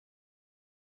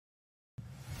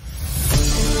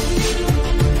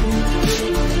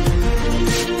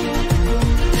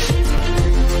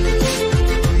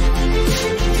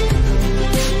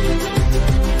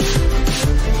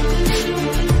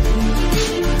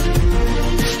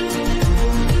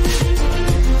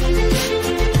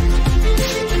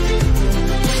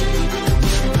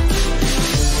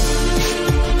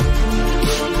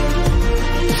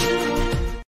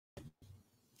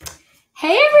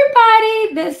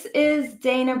this is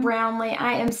Dana Brownlee.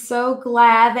 I am so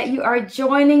glad that you are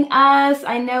joining us.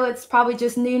 I know it's probably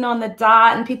just noon on the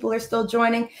dot and people are still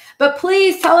joining, but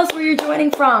please tell us where you're joining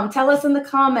from. Tell us in the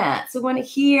comments. We want to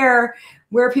hear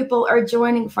where people are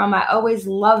joining from. I always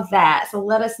love that. So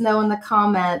let us know in the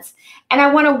comments. And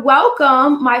I want to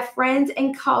welcome my friend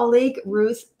and colleague,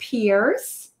 Ruth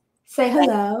Pearce. Say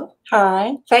hello.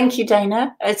 Hi. Thank you,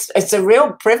 Dana. It's a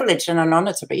real privilege and an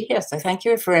honor to be here. So thank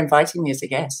you for inviting me as a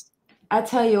guest. I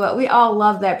tell you what, we all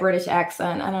love that British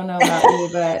accent. I don't know about you,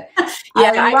 but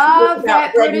yeah, I love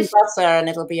that British butter and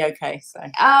it'll be okay. So. Oh,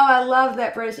 I love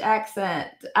that British accent.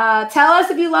 Tell us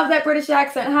if you love that British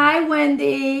accent. Hi,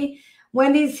 Wendy.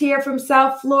 Wendy's here from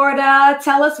South Florida.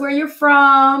 Tell us where you're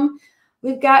from.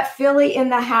 We've got Philly in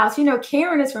the house. You know,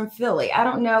 Karen is from Philly. I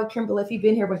don't know, Kimberly, if you've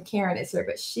been here when Karen is here,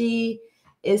 but she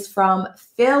is from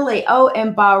Philly. Oh,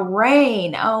 and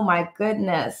Bahrain. Oh my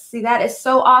goodness. See, that is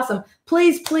so awesome.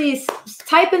 Please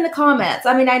type in the comments.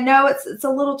 I mean, I know it's a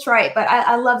little trite, but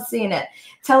I love seeing it.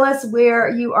 Tell us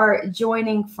where you are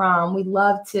joining from. We'd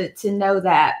love to know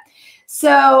that.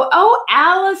 So, oh,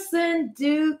 Allison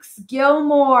Dukes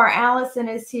Gilmore. Allison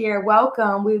is here.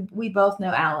 Welcome. We both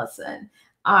know Allison.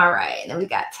 All right, and then we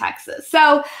got Texas.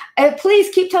 So please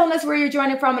keep telling us where you're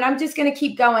joining from, and I'm just going to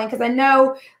keep going because I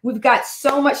know we've got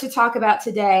so much to talk about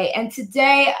today. And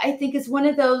today, I think is one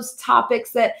of those topics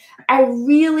that I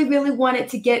really, really wanted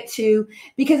to get to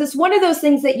because it's one of those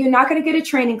things that you're not going to get a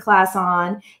training class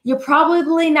on. You're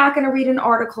probably not going to read an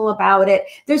article about it.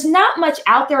 There's not much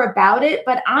out there about it,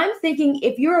 but I'm thinking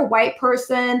if you're a white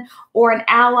person or an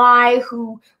ally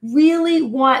who really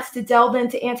wants to delve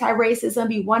into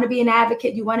anti-racism, you want to be an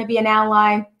advocate, you want to be an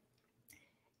ally,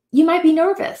 you might be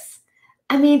nervous.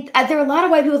 I mean, there are a lot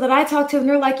of white people that I talk to and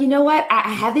they're like, you know what? I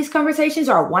have these conversations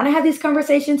or I want to have these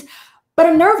conversations, but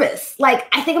I'm nervous. Like,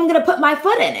 I think I'm going to put my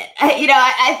foot in it.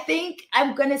 I think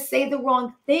I'm going to say the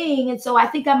wrong thing. And so I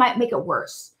think I might make it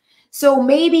worse. So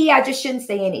maybe I just shouldn't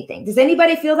say anything. Does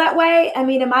anybody feel that way? I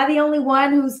mean, am I the only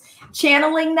one who's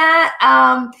channeling that?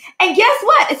 And guess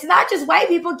what? It's not just white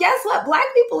people. Guess what? Black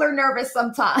people are nervous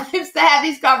sometimes to have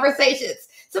these conversations.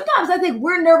 Sometimes I think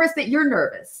we're nervous that you're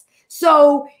nervous.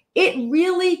 So it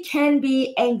really can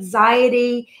be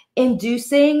anxiety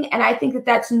inducing. And I think that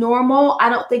that's normal. I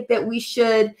don't think that we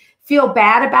should feel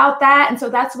bad about that. And so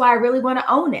that's why I really want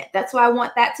to own it. That's why I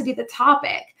want that to be the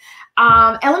topic.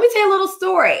 And let me tell you a little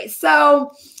story.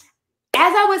 So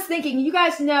as I was thinking, you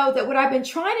guys know that what I've been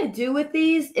trying to do with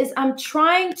these is I'm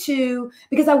trying to,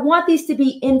 because I want these to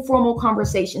be informal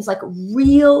conversations, like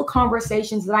real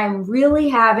conversations that I'm really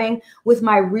having with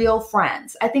my real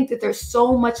friends. I think that there's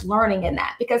so much learning in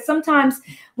that because sometimes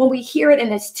when we hear it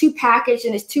and it's too packaged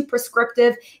and it's too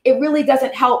prescriptive, it really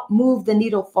doesn't help move the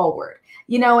needle forward.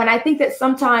 You know, and I think that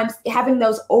sometimes having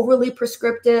those overly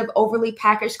prescriptive, overly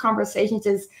packaged conversations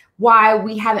is why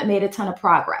we haven't made a ton of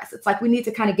progress. It's like we need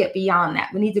to kind of get beyond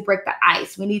that. We need to break the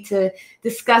ice. We need to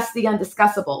discuss the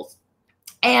undiscussables.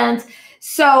 And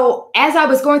so as I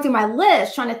was going through my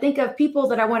list, trying to think of people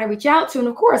that I want to reach out to, and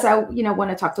of course, I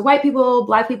want to talk to white people,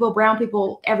 Black people, brown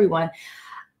people, everyone.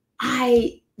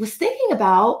 I was thinking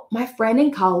about my friend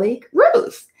and colleague,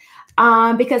 Ruth.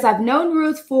 Because I've known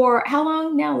Ruth for how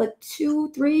long now? Like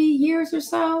 2-3 years or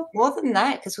so? More than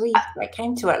that, because we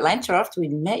came to Atlanta after we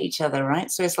met each other,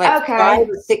 right? So it's like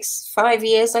 5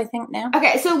 years, I think now.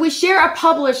 Okay, so we share a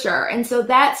publisher. And so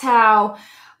that's how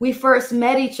we first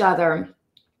met each other.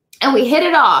 And we hit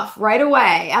it off right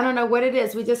away. I don't know what it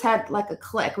is. We just had like a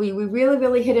click. We really,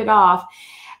 really hit it off.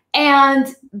 And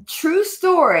true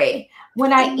story,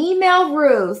 when I emailed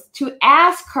Ruth to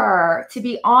ask her to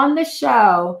be on the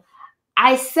show,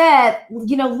 I said,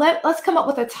 let's come up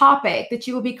with a topic that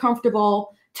you will be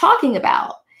comfortable talking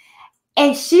about.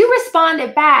 And she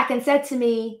responded back and said to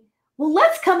me, well,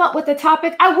 let's come up with a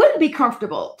topic I wouldn't be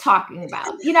comfortable talking about.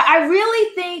 I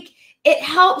really think it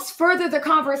helps further the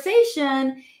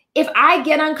conversation if I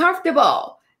get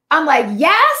uncomfortable. I'm like,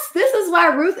 yes, this is why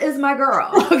Ruth is my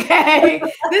girl. Okay.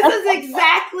 This is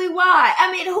exactly why.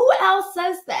 I mean, who else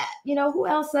says that? Who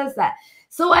else says that?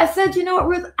 So I said, you know what,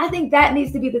 Ruth, I think that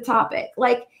needs to be the topic.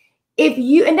 Like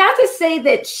and not to say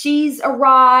that she's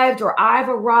arrived or I've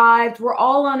arrived, we're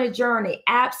all on a journey.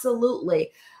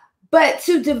 Absolutely. But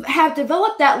to have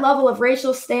developed that level of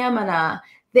racial stamina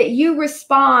that you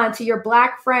respond to your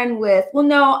Black friend with, well,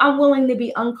 no, I'm willing to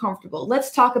be uncomfortable.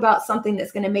 Let's talk about something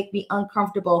that's going to make me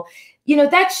uncomfortable.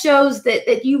 That shows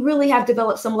that you really have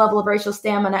developed some level of racial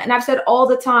stamina. And I've said all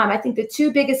the time, I think the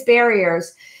two biggest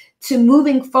barriers to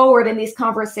moving forward in these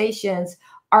conversations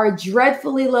are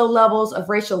dreadfully low levels of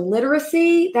racial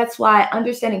literacy. That's why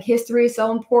understanding history is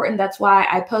so important. That's why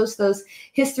I post those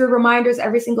history reminders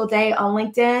every single day on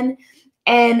LinkedIn.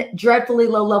 And dreadfully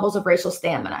low levels of racial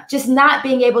stamina, just not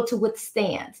being able to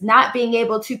withstand, not being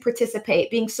able to participate,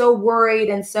 being so worried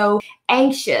and so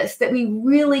anxious that we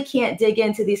really can't dig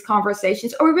into these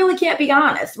conversations, or we really can't be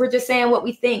honest. We're just saying what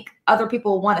we think other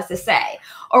people want us to say,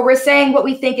 or we're saying what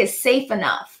we think is safe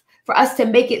enough for us to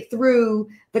make it through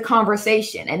the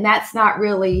conversation. And that's not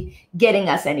really getting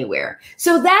us anywhere.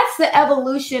 So that's the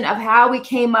evolution of how we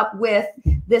came up with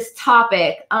this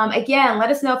topic. Again, let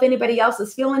us know if anybody else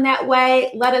is feeling that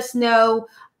way. Let us know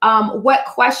what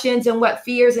questions and what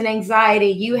fears and anxiety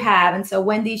you have. And so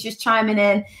Wendy's just chiming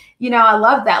in. You know, I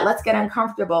love that. Let's get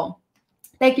uncomfortable.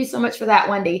 Thank you so much for that,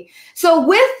 Wendy. So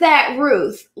with that,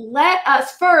 Ruth, let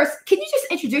us first, can you just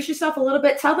introduce yourself a little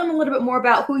bit? Tell them a little bit more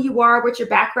about who you are, what your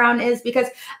background is, because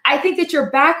I think that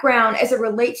your background as it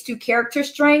relates to character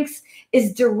strengths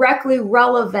is directly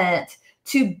relevant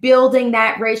to building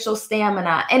that racial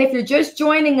stamina. And if you're just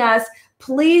joining us,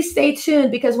 please stay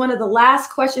tuned, because one of the last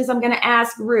questions I'm going to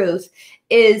ask Ruth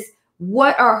is,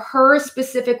 what are her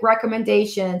specific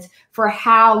recommendations for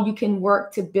how you can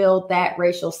work to build that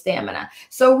racial stamina?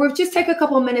 So Ruth, just take a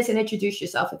couple of minutes and introduce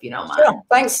yourself if you don't mind. Sure.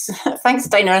 Thanks,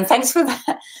 Dana, and thanks for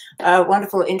that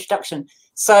wonderful introduction.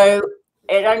 So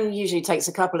it only usually takes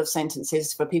a couple of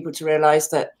sentences for people to realize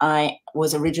that I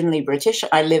was originally British.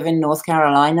 I live in North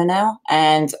Carolina now,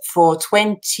 and for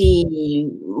 20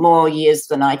 more years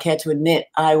than I care to admit,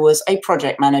 I was a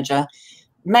project manager,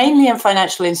 mainly in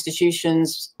financial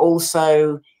institutions,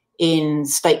 also in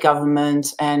state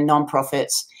government and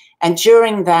nonprofits. And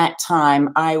during that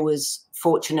time, I was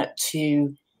fortunate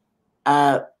to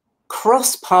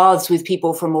cross paths with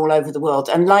people from all over the world.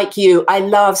 And like you, I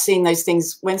love seeing those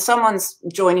things when someone's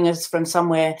joining us from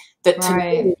somewhere that to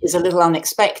me is a little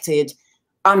unexpected.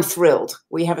 I'm thrilled.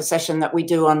 We have a session that we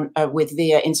do on with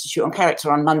VIA Institute on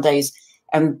Character on Mondays,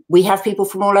 and we have people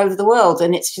from all over the world.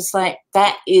 And it's just like,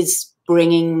 that is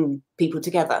bringing people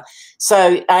together.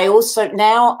 So I also,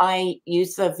 now I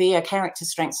use the VIA character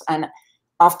strengths, and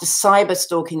after cyber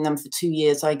stalking them for 2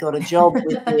 years, I got a job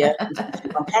with VIA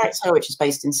Institute on Character, which is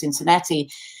based in Cincinnati,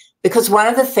 because one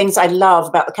of the things I love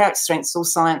about the character strengths, all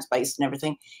science-based and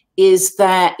everything, is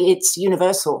that it's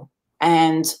universal.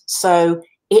 And so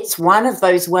it's one of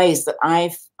those ways that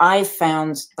I've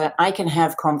found that I can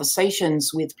have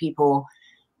conversations with people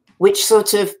which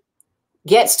sort of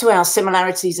gets to our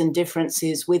similarities and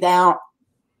differences without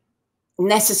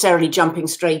necessarily jumping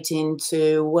straight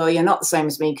into, well, you're not the same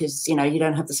as me because, you know, you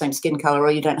don't have the same skin color,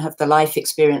 or you don't have the life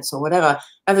experience or whatever.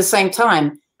 At the same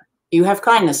time, you have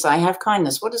kindness, I have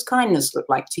kindness. What does kindness look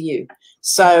like to you?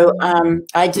 So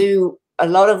I do a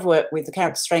lot of work with the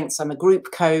character strengths. I'm a group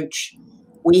coach.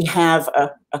 We have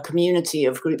a community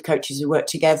of group coaches who work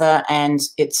together, and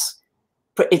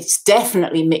it's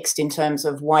definitely mixed in terms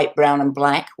of white, brown, and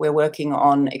black. We're working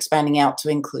on expanding out to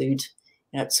include,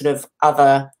 you know, sort of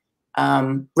other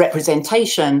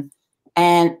representation,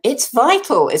 and it's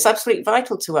vital. It's absolutely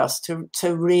vital to us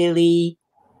to really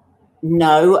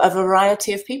know a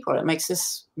variety of people. It makes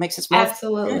us more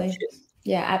absolutely.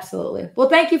 Yeah, absolutely. Well,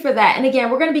 thank you for that. And again,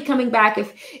 we're going to be coming back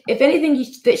if anything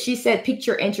that she said piqued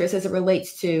your interest as it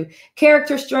relates to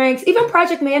character strengths, even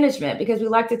project management, because we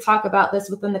like to talk about this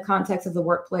within the context of the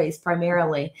workplace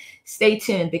primarily. Stay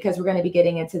tuned, because we're going to be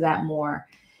getting into that more.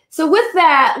 So with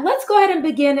that, let's go ahead and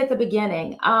begin at the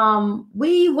beginning.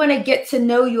 We want to get to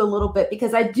know you a little bit,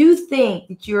 because I do think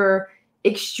that you're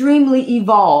extremely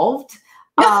evolved.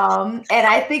 And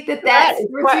I think that that's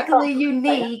particularly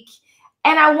unique.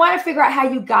 And I want to figure out how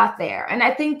you got there. And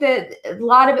I think that a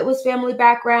lot of it was family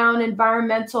background,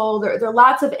 environmental. There are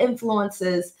lots of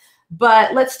influences,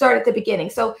 but let's start at the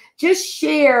beginning. So just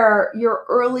share your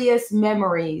earliest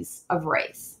memories of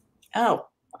race. Oh,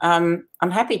 I'm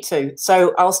happy to.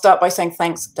 So I'll start by saying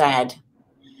thanks, Dad.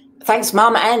 Thanks,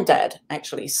 Mum and Dad,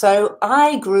 actually. So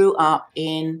I grew up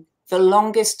in the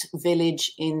longest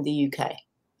village in the UK.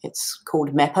 It's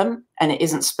called Mepham, and it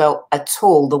isn't spelt at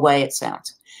all the way it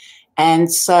sounds.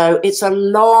 And so it's a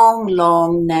long,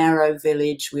 long, narrow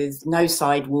village with no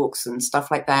sidewalks and stuff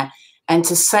like that. And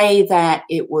to say that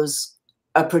it was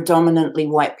a predominantly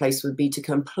white place would be to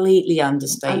completely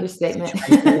understatement.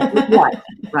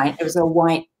 Right. It was a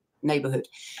white neighborhood.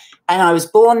 And I was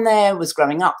born there, was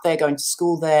growing up there, going to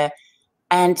school there.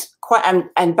 And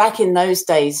back in those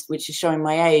days, which is showing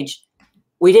my age,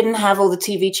 we didn't have all the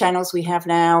TV channels we have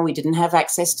now. We didn't have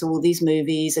access to all these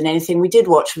movies, and anything we did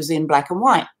watch was in black and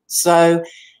white. So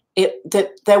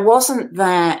there wasn't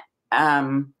that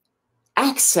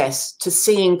access to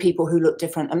seeing people who look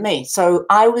different than me. So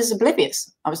I was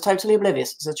oblivious. I was totally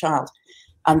oblivious as a child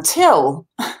until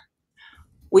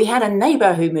we had a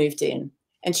neighbor who moved in,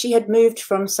 and she had moved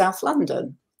from South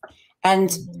London.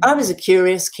 And I was a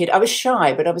curious kid. I was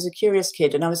shy, but I was a curious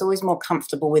kid, and I was always more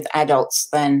comfortable with adults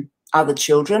than other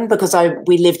children because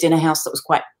we lived in a house that was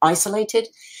quite isolated.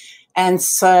 And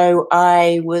so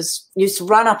I used to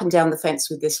run up and down the fence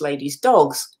with this lady's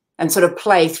dogs and sort of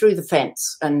play through the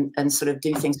fence and sort of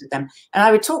do things with them. And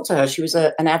I would talk to her. She was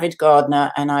an avid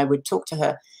gardener, and I would talk to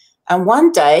her. And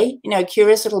one day, you know,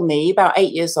 curious little me, about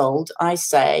 8 years old, I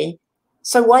say,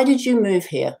 so why did you move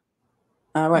here?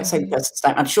 I won't say the person's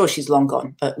name. I'm sure she's long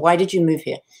gone, but why did you move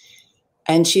here?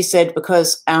 And she said,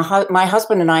 because my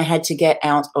husband and I had to get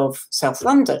out of South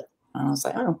London. And I was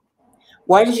like, oh,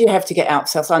 why did you have to get out of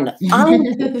South London? I'm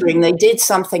picturing they did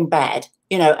something bad,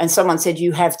 you know, and someone said,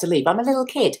 you have to leave. I'm a little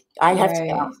kid. I have to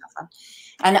get out of South London.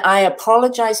 And I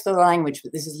apologize for the language,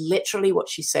 but this is literally what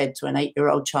she said to an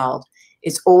 8-year-old child,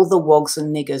 is all the wogs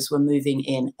and niggers were moving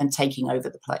in and taking over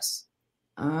the place.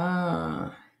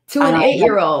 Ah, to an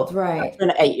 8-year-old, right. To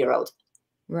an 8-year-old.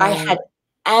 Right. I had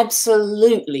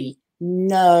absolutely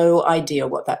no idea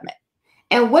what that meant.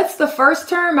 And what's the first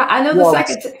term? I know the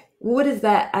second. What is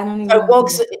that? I don't even know.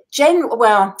 Wogs,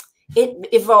 well, it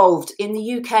evolved. In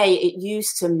the UK, it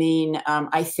used to mean,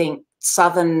 I think,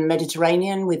 Southern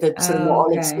Mediterranean with a sort of more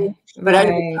olive skin. But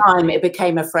over time, it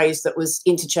became a phrase that was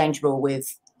interchangeable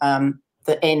with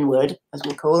the N word, as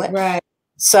we call it. Right.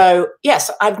 So,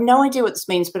 yes, I have no idea what this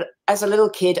means, but as a little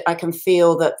kid, I can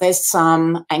feel that there's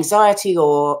some anxiety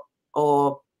or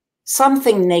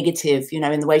something negative, you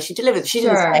know, in the way she delivered it. She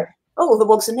didn't say, oh, the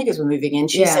wogs and niggers were moving in.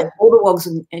 She said, all the wogs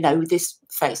and, you know, with this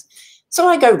face. So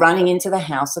I go running into the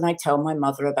house and I tell my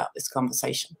mother about this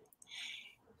conversation.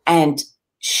 And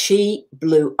she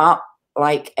blew up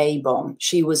like a bomb.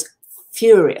 She was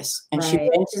furious. And she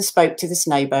went and spoke to this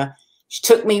neighbor. She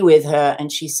took me with her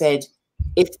and she said,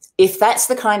 if that's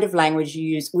the kind of language you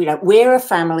use, we're a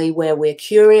family where we're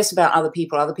curious about other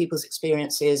people, other people's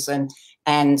experiences, and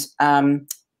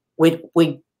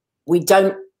we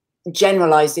don't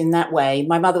generalize in that way.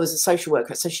 My mother was a social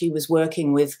worker, so she was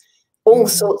working with all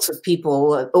sorts of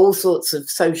people, all sorts of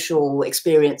social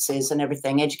experiences and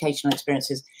everything, educational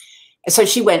experiences. So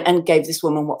she went and gave this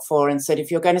woman what for and said,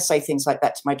 if you're going to say things like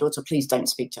that to my daughter, please don't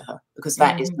speak to her, because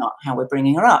that is not how we're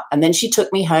bringing her up. And then she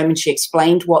took me home and she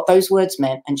explained what those words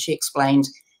meant. And she explained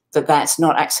that that's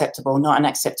not acceptable, not an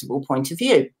acceptable point of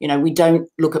view. You know, we don't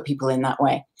look at people in that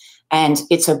way. And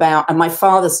it's about, and my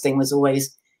father's thing was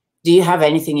always, do you have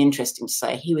anything interesting to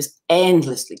say? He was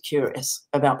endlessly curious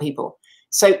about people.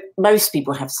 So most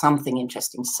people have something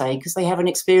interesting to say because they have an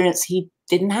experience he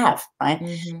didn't have, right?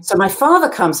 So my father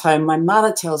comes home, my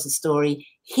mother tells the story.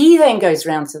 He then goes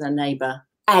round to the neighbor,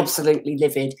 absolutely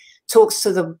livid, talks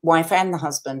to the wife and the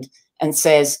husband and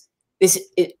says,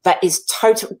 that is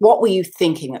total. What were you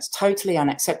thinking? That's totally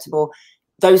unacceptable.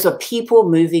 Those are people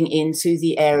moving into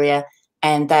the area.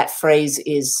 And that phrase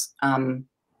is,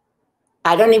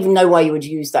 I don't even know why you would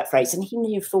use that phrase. And he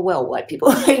knew full well why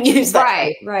people use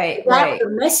that. Right. The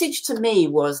message to me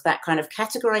was that kind of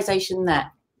categorization,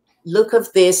 that look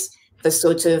of this, the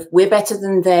sort of we're better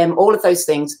than them, all of those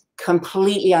things,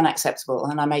 completely unacceptable.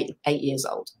 And I'm 8 years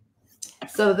old.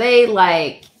 So they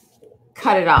like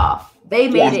cut it off. They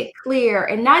made it clear,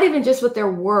 and not even just with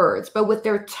their words, but with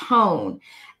their tone.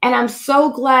 And I'm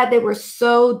so glad they were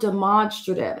so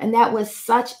demonstrative. And that was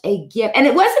such a gift. And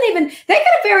it wasn't even, they could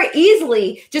have very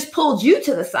easily just pulled you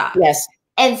to the side. Yes.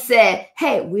 And said,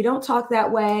 hey, we don't talk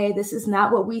that way. This is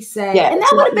not what we say. Yeah, and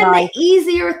that would have been the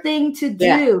easier thing to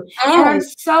do. And I'm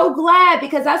so glad,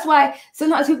 because that's why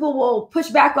sometimes people will push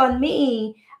back on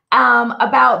me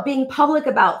about being public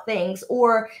about things,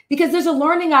 or because there's a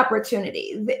learning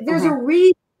opportunity. There's a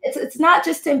reason. It's not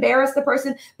just to embarrass the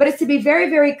person, but it's to be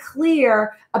very, very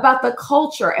clear about the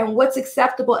culture and what's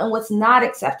acceptable and what's not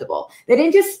acceptable. They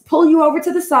didn't just pull you over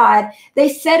to the side. They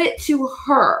said it to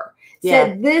her.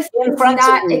 Said this is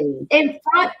not in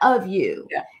front of you.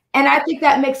 Yeah. And I think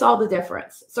that makes all the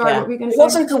difference. Sorry, what were you going to say? It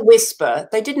wasn't a whisper.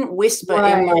 They didn't whisper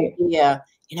in my ear,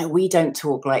 you know, we don't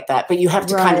talk like that, but you have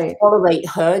to kind of tolerate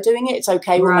her doing it. It's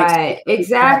okay. Right.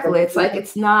 Exactly. It's like,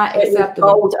 it's not acceptable.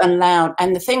 It was bold and loud.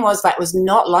 And the thing was, that was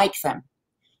not like them.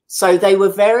 So they were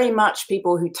very much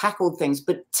people who tackled things,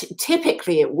 but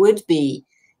typically it would be,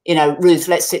 you know, Ruth,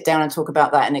 let's sit down and talk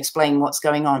about that and explain what's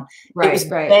going on. It was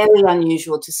very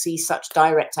unusual to see such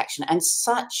direct action and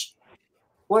such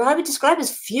what I would describe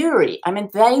as fury. I mean,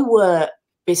 they were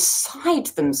beside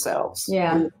themselves.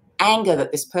 Yeah. Anger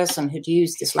that this person had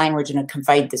used this language and had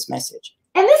conveyed this message.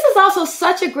 And this is also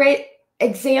such a great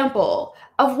example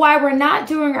of why we're not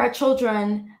doing our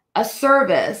children a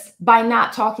service by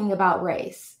not talking about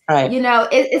race. Right. You know,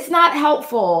 it's not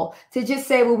helpful to just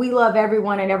say, well, we love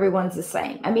everyone and everyone's the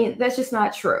same. I mean, that's just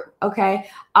not true. Okay.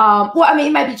 Well, I mean,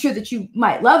 it might be true that you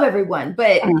might love everyone,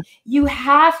 but you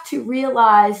have to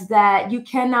realize that you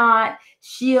cannot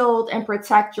shield and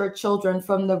protect your children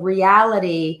from the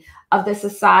reality of the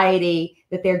society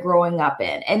that they're growing up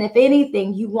in. And if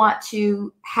anything, you want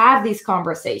to have these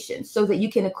conversations so that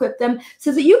you can equip them,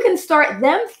 so that you can start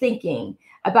them thinking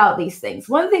about these things.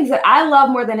 One of the things that I love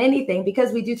more than anything,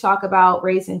 because we do talk about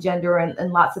race and gender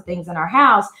and lots of things in our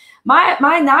house, my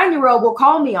 9-year-old will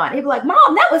call me on. He'll be like,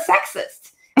 Mom, that was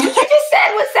sexist. What you just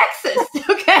said was sexist.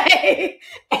 Okay.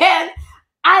 And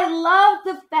I love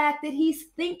the fact that he's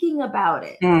thinking about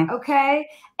it. Okay.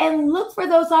 And look for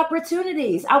those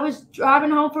opportunities. I was driving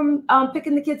home from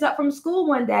picking the kids up from school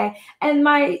one day, and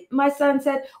my son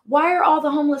said, why are all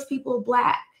the homeless people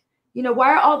Black? You know, why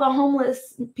are all the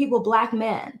homeless people Black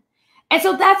men? And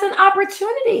so that's an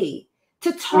opportunity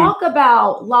to talk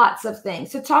about lots of things,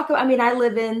 to talk about, I mean, I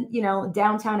live in, you know,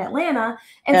 downtown Atlanta.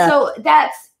 And so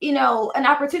that's, you know, an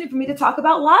opportunity for me to talk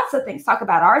about lots of things, talk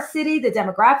about our city, the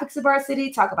demographics of our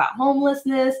city, talk about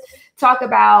homelessness, talk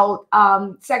about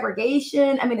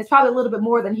segregation. I mean, it's probably a little bit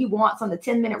more than he wants on the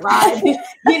 10-minute ride,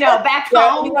 you know, back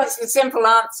home. He wants the simple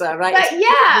answer, right? But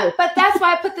yeah, but that's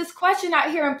why I put this question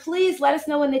out here, and please let us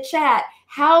know in the chat.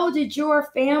 How did your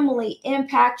family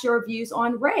impact your views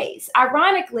on race?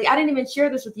 Ironically, I didn't even share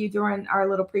this with you during our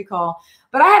little pre-call,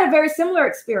 but I had a very similar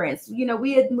experience. You know,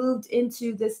 we had moved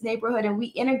into this neighborhood and we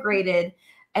integrated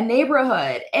a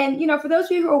neighborhood. And, you know, for those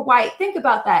of you who are white, think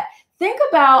about that. Think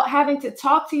about having to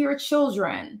talk to your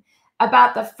children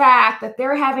about the fact that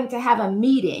they're having to have a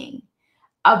meeting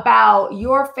about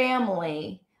your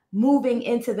family moving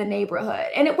into the neighborhood.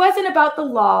 And it wasn't about the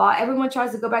law. Everyone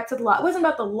tries to go back to the law. It wasn't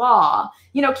about the law.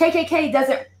 You know, KKK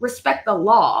doesn't respect the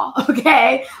law,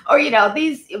 okay? Or, you know,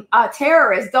 these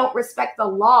terrorists don't respect the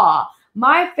law.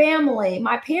 My family,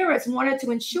 my parents wanted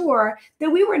to ensure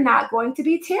that we were not going to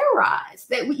be terrorized,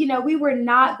 that, you know, we were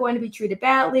not going to be treated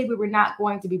badly. We were not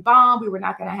going to be bombed. We were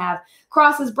not going to have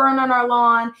crosses burned on our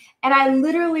lawn. And I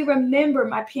literally remember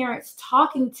my parents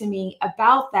talking to me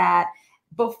about that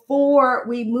before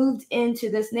we moved into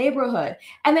this neighborhood.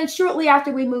 And then shortly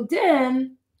after we moved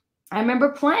in, I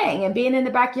remember playing and being in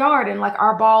the backyard, and like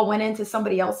our ball went into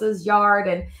somebody else's yard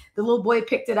and the little boy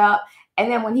picked it up.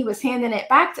 And then when he was handing it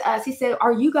back to us, he said,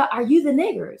 are you the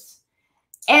niggers?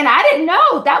 And I didn't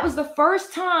know. That was the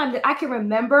first time that I can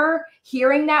remember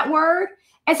hearing that word.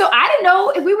 And so I didn't know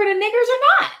if we were the niggers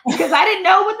or not, because I didn't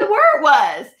know what the word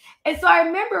was. And so I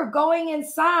remember going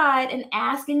inside and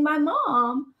asking my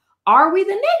mom, are we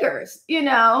the niggers? You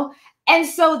know? And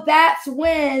so that's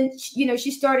when, you know, she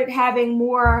started having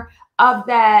more of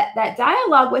that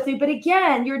dialogue with me. But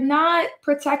again, you're not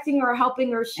protecting or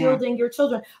helping or shielding your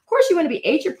children. Of course, you want to be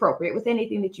age appropriate with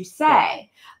anything that you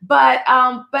say. But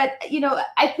you know,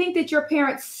 I think that your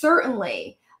parents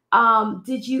certainly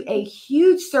did you a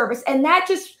huge service, and that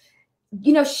just,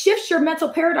 you know, shifts your mental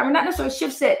paradigm, or not necessarily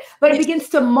shifts it, but it begins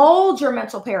to mold your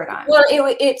mental paradigm. Well,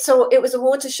 it was a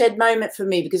watershed moment for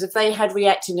me, because if they had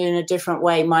reacted in a different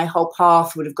way, my whole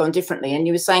path would have gone differently. And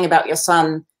you were saying about your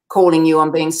son calling you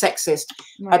on being sexist.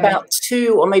 Right. About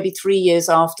 2 or maybe 3 years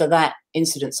after that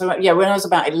incident. So yeah, when I was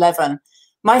about 11,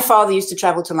 my father used to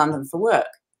travel to London for work,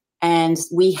 and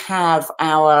we have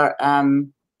our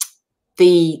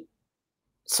the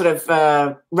sort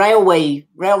of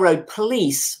railroad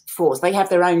police force. They have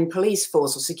their own police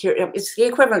force or security. It's the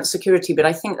equivalent of security, but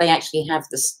I think they actually have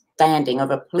the standing of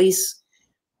a police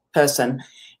person.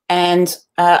 And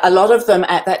a lot of them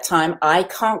at that time, I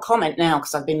can't comment now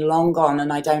because I've been long gone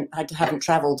and I haven't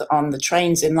traveled on the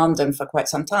trains in London for quite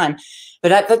some time.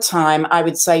 But at the time, I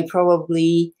would say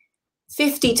probably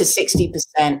 50 to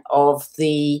 60% of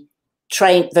the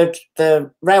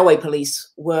railway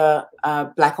police were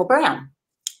Black or brown.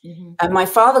 Mm-hmm. And my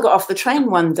father got off the train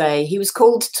one day. He was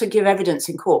called to give evidence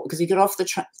in court because he got off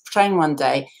the train one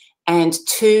day and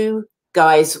 2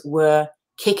 guys were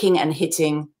kicking and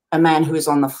hitting a man who was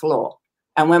on the floor.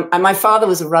 And my father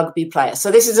was a rugby player.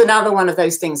 So this is another one of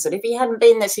those things that if he hadn't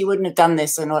been this, he wouldn't have done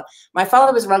this. And my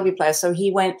father was a rugby player. So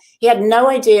he had no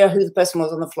idea who the person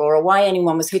was on the floor or why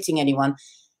anyone was hitting anyone.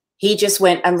 He just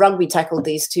went and rugby tackled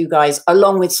these 2 guys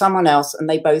along with someone else, and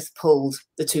they both pulled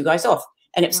the 2 guys off.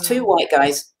 And it was 2 white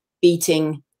guys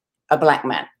beating a black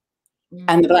man. Mm.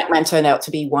 And the black man turned out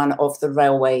to be one of the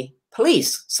railway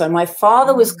police. So my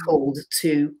father was called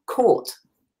to court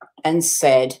and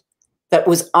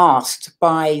was asked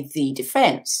by the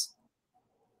defense,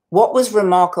 what was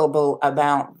remarkable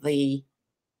about the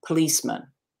policeman.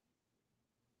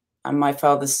 And my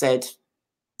father said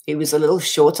he was a little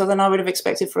shorter than I would have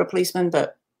expected for a policeman,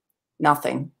 but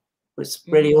nothing was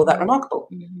really all that remarkable.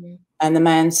 And the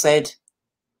man said,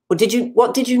 well,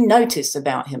 what did you notice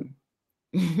about him?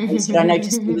 And he said, I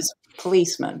noticed he was a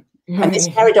policeman. And this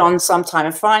carried on some time.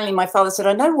 And finally, my father said,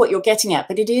 I know what you're getting at,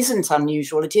 but it isn't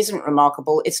unusual. It isn't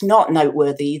remarkable. It's not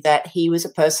noteworthy that he was a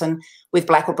person with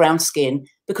black or brown skin,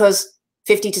 because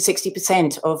 50 to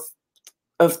 60%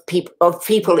 of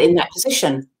people in that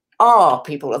position are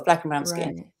people of black and brown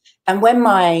skin. Right. And when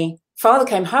my father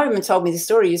came home and told me the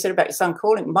story you said about your son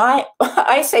calling,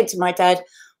 I said to my dad,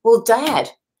 well, Dad,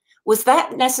 was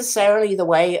that necessarily the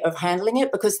way of handling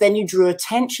it? Because then you drew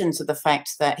attention to the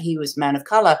fact that he was a man of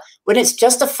color, when it's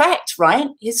just a fact, right?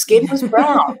 His skin was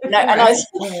brown.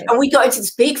 And we got into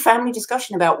this big family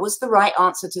discussion about, was the right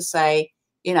answer to say,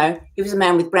 you know, he was a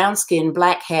man with brown skin,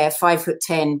 black hair,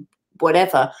 5'10",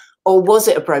 whatever, or was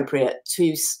it appropriate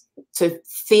to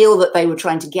feel that they were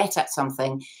trying to get at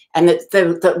something, and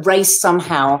that race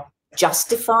somehow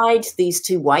justified these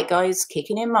two white guys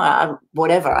kicking him,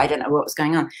 whatever. I don't know what was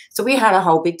going on. So we had a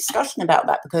whole big discussion about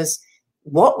that, because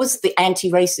what was the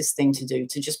anti-racist thing to do?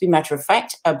 To just be matter of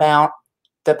fact about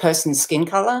the person's skin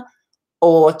color,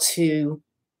 or to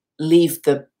leave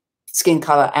the skin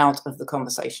color out of the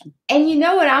conversation? And you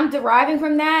know what I'm deriving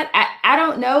from that? I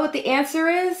don't know what the answer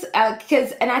is,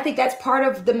 and I think that's part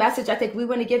of the message I think we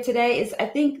want to give today is, I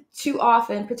think too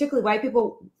often, particularly white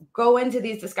people, go into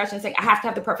these discussions saying, I have to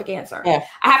have the perfect answer. Yeah.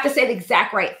 I have to say the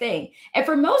exact right thing. And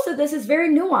for most of this, is very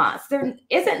nuanced. There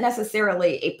isn't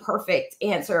necessarily a perfect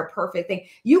answer, a perfect thing.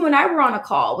 You and I were on a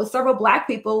call with several black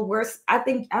people where I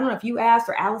don't know if you asked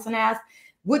or Allison asked,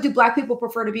 what do black people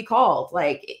prefer to be called?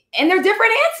 Like, and they're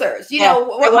different answers. You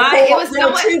know, it was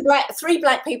three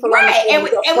black people, right? And we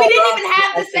didn't even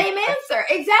have the same answer.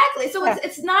 Exactly. So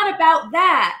it's not about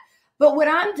that. But what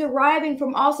I'm deriving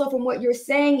from what you're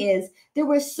saying is, there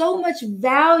was so much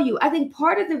value. I think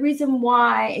part of the reason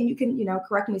why, and you can,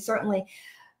 correct me certainly,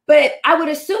 but I would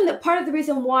assume that part of the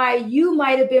reason why you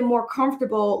might have been more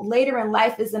comfortable later in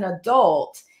life as an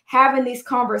adult having these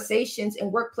conversations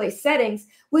in workplace settings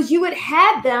was you had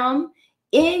had them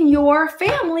in your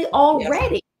family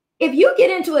already. Yes. If you get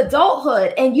into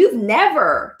adulthood and you've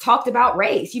never talked about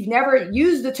race, you've never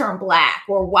used the term black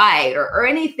or white or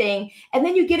anything, and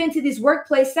then you get into these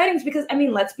workplace settings, because, I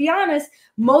mean, let's be honest,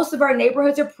 most of our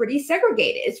neighborhoods are pretty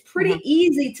segregated. It's pretty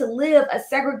easy to live a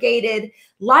segregated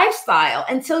lifestyle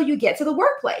until you get to the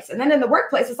workplace. And then in the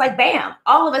workplace, it's like, bam,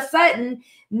 all of a sudden,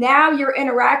 now you're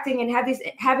interacting and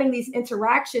having these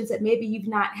interactions that maybe you've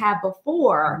not had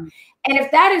before. And if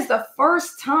that is the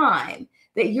first time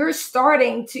that you're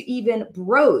starting to even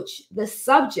broach the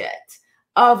subject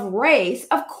of race,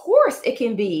 of course it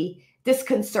can be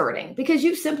disconcerting, because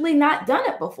you've simply not done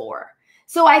it before.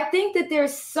 So I think that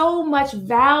there's so much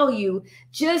value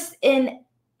just in,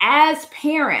 as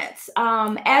parents,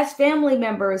 as family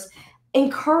members,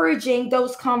 encouraging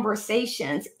those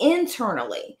conversations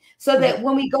internally, so that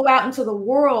when we go out into the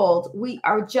world, we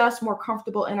are just more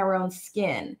comfortable in our own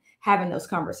skin having those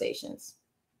conversations.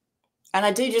 And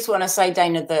I do just want to say,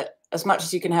 Dana, that as much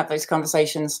as you can have those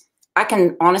conversations, I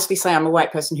can honestly say I'm a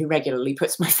white person who regularly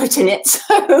puts my foot in it.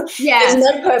 So there's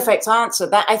no perfect answer.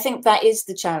 That, I think, that is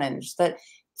the challenge, that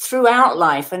throughout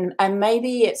life, and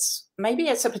maybe it's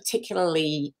a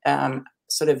particularly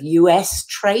sort of US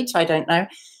trait, I don't know.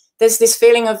 There's this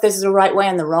feeling of there's a right way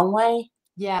and the wrong way.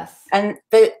 Yes. And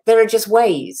there are just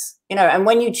ways, and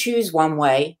when you choose one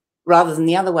way rather than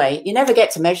the other way, you never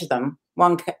get to measure them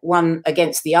one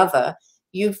against the other.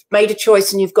 You've made a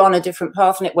choice and you've gone a different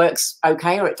path, and it works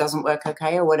okay, or it doesn't work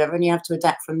okay, or whatever, and you have to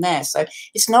adapt from there. So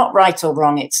it's not right or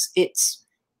wrong.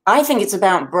 I think it's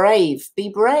about brave. Be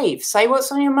brave. Say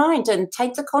what's on your mind and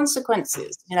take the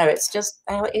consequences. It's just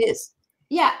how it is.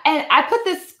 Yeah. And I put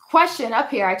this question up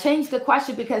here. I changed the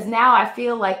question because now I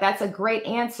feel like that's a great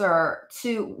answer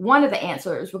to one of the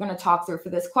answers we're going to talk through for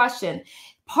this question.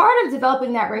 Part of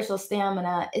developing that racial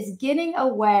stamina is getting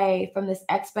away from this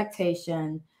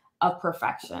expectation of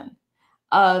perfection,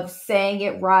 of saying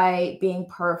it right, being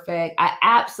perfect. I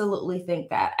absolutely think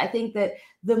that. I think that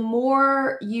the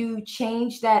more you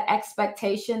change that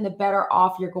expectation, the better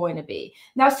off you're going to be.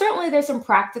 Now, certainly there's some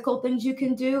practical things you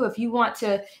can do. If you want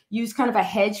to use kind of a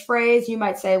hedge phrase, you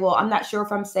might say, well, I'm not sure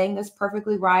if I'm saying this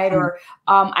perfectly right, or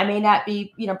I may not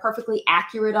be, perfectly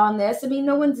accurate on this. I mean,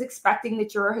 no one's expecting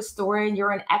that you're a historian,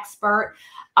 you're an expert.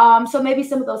 So maybe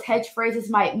some of those hedge phrases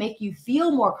might make you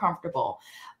feel more comfortable.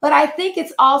 But I think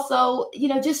it's also,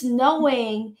 just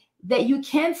knowing that you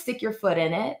can stick your foot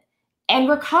in it and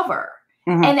recover.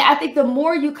 And I think the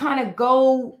more you kind of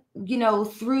go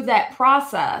through that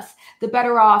process, the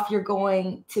better off you're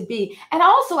going to be. And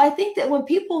also, I think that when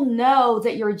people know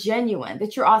that you're genuine,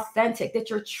 that you're authentic, that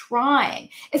you're trying,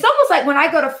 it's almost like when I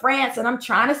go to France and I'm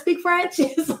trying to speak French,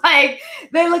 it's like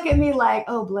they look at me like,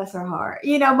 oh, bless her heart.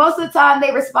 Most of the time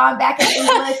they respond back in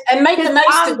English and make the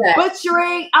most of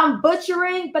that. I'm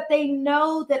butchering, but they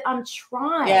know that I'm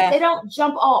trying. Yeah. They don't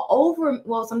jump all over.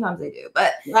 Well, sometimes they do,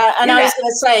 but and I was going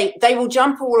to say, they will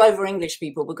jump all over English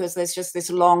people because there's just this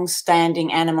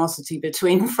long-standing animosity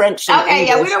between French and English.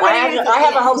 Yeah, we don't want I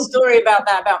have a whole story about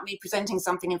that, about me presenting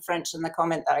something in French and the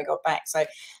comment that I got back. So,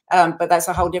 but that's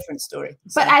a whole different story.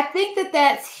 So. But I think that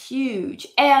that's huge.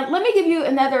 And let me give you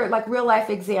another like real life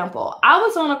example. I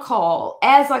was on a call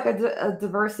as like a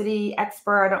diversity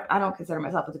expert. I don't consider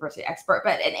myself a diversity expert,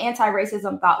 but an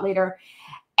anti-racism thought leader.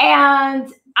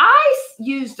 And I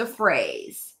used a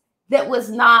phrase that was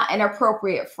not an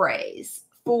appropriate phrase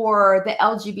for the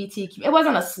LGBT community. It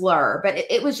wasn't a slur, but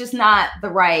it was just not the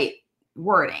right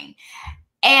wording.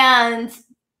 And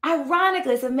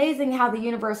ironically, it's amazing how the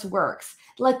universe works.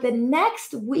 Like the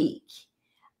next week,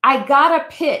 I got a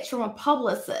pitch from a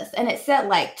publicist and it said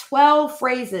like 12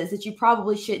 phrases that you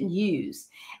probably shouldn't use.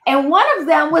 And one of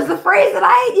them was the phrase that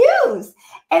I had used.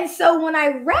 And so when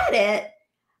I read it,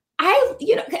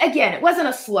 again, it wasn't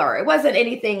a slur. It wasn't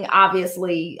anything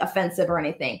obviously offensive or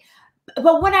anything.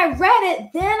 But when I read it,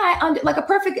 then like a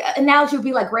perfect analogy would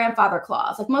be like grandfather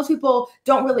clause. Like most people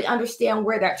don't really understand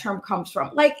where that term comes from.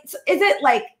 Like, is it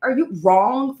like, are you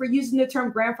wrong for using the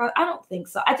term grandfather? I don't think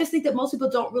so. I just think that most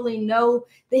people don't really know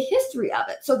the history of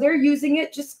it. So they're using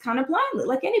it just kind of blindly,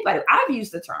 like anybody. I've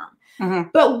used the term. Mm-hmm.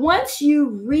 But once you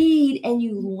read and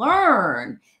you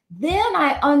learn, then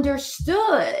I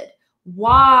understood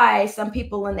why some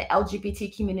people in the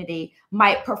LGBT community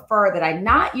might prefer that I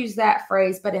not use that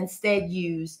phrase, but instead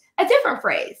use a different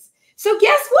phrase. So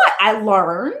guess what? I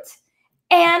learned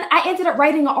and I ended up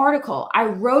writing an article. I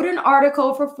wrote an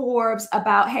article for Forbes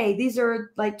about, hey, these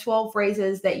are like 12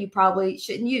 phrases that you probably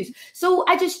shouldn't use. So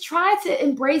I just try to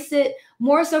embrace it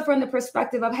more so from the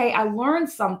perspective of, hey, I learned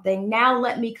something. Now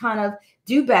let me kind of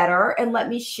do better and let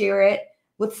me share it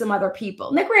with some other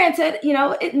people. Now, granted,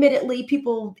 admittedly,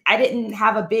 I didn't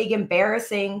have a big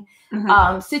embarrassing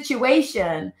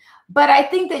situation, but I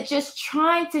think that just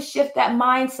trying to shift that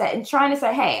mindset and trying to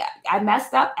say, hey, I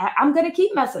messed up. I'm going to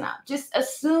keep messing up. Just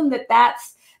assume that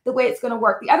that's the way it's going to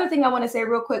work. The other thing I want to say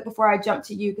real quick before I jump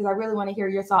to you, because I really want to hear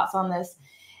your thoughts on this,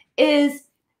 is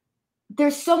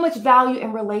there's so much value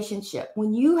in relationship.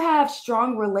 When you have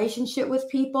strong relationship with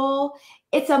people,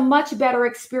 it's a much better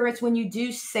experience when you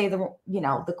do say the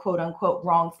quote unquote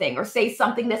wrong thing or say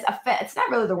something that's it's not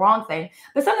really the wrong thing,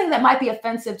 but something that might be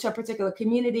offensive to a particular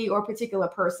community or a particular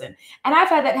person. And I've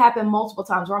had that happen multiple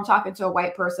times where I'm talking to a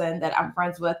white person that I'm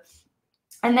friends with.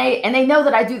 And they know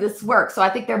that I do this work. So I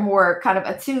think they're more kind of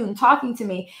attuned talking to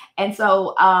me. And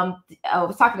so I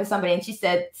was talking to somebody and she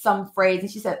said some phrase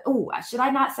and she said, oh, should I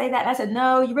not say that? And I said,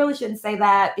 no, you really shouldn't say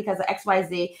that because of X, Y,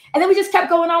 Z. And then we just kept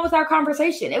going on with our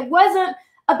conversation. It wasn't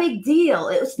a big deal.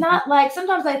 It was not like,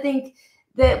 sometimes I think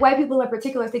that white people in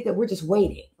particular think that we're just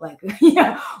waiting. Like,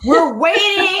 we're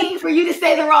waiting for you to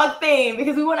say the wrong thing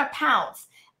because we want to pounce.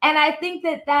 And I think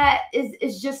that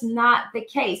is just not the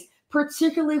case,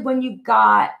 particularly when you've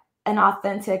got an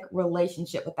authentic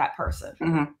relationship with that person.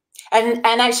 Mm-hmm.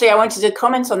 And actually, I wanted to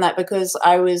comment on that because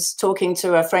I was talking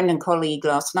to a friend and colleague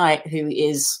last night who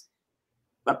is,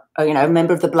 a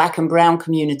member of the Black and Brown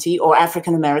community or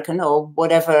African American or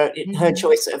whatever her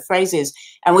choice of phrase is.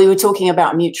 And we were talking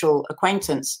about mutual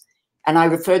acquaintance. And I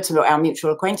referred to our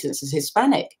mutual acquaintance as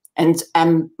Hispanic. And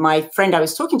my friend I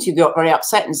was talking to got very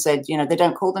upset and said, they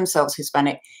don't call themselves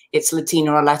Hispanic, it's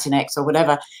Latino or Latinx or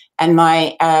whatever. And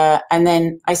and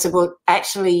then I said, well,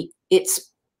 actually,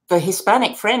 it's the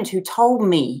Hispanic friend who told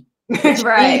me that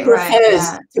she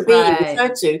prefers to be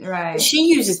referred to. Right. She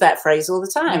uses that phrase all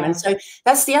the time. Yeah. And so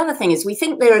that's the other thing is we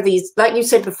think there are these, like you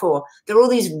said before, there are all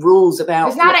these rules about.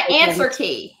 There's not an answer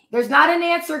key. There's not an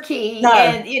answer key. No.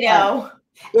 And, yes.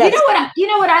 You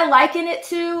know what I liken it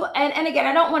to? And again,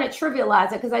 I don't want to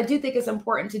trivialize it because I do think it's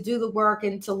important to do the work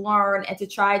and to learn and to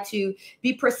try to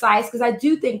be precise because I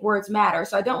do think words matter.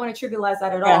 So I don't want to trivialize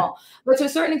that at all. But to a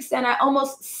certain extent, I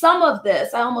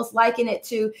almost liken it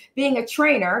to being a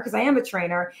trainer because I am a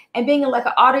trainer and being in like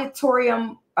an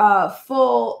auditorium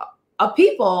full of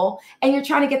people and you're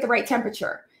trying to get the right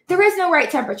temperature. There is no right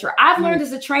temperature. I've learned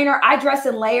as a trainer, I dress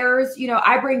in layers,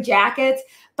 I bring jackets,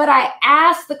 but I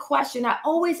ask the question, I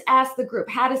always ask the group,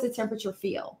 how does the temperature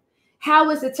feel? How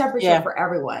is the temperature for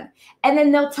everyone? And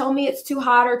then they'll tell me it's too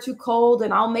hot or too cold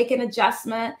and I'll make an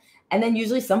adjustment. And then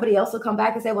usually somebody else will come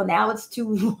back and say, well, now it's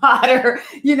too hot or,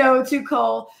 you know, too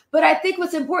cold. But I think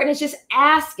what's important is just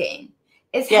asking.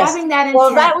 It's having that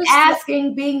intent,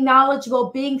 asking, being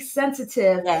knowledgeable, being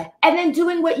sensitive, and then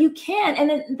doing what you can. And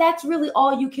then that's really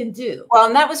all you can do. Well,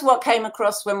 and that was what came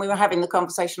across when we were having the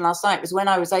conversation last night, was when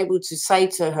I was able to say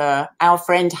to her, our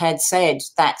friend had said,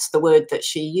 that's the word that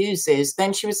she uses.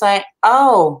 Then she was like,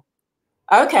 oh,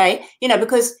 okay. You know,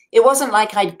 because it wasn't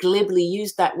like I'd glibly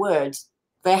used that word.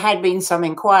 There had been some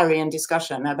inquiry and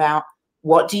discussion about,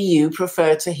 what do you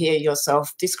prefer to hear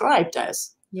yourself described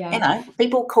as? Yeah. You know,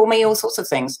 people call me all sorts of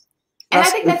things. And I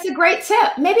think that's a great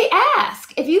tip. Maybe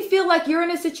ask. If you feel like you're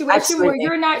in a situation where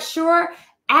you're not sure,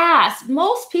 ask.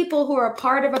 Most people who are a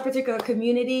part of a particular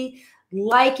community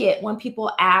like it when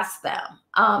people ask them.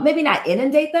 Maybe not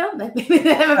inundate them,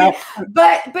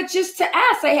 but just to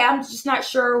ask, say, hey, I'm just not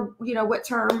sure, you know, what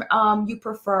term you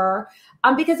prefer,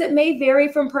 because it may vary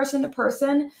from person to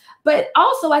person. But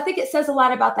also, I think it says a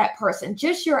lot about that person.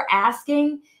 Just your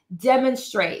asking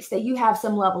demonstrates that you have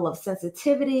some level of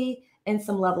sensitivity and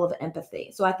some level of empathy.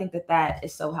 So I think that that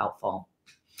is so helpful.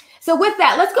 So with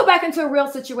that, let's go back into a real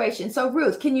situation. So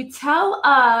Ruth, can you tell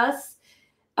us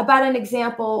about an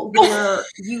example where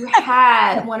you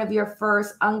had one of your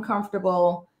first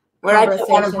uncomfortable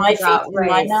conversations about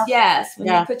race? Yes,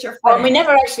 when you put your foot in. We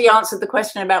never actually answered the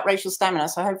question about racial stamina,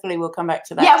 so hopefully we'll come back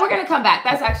to that. Yeah, we're going to come back.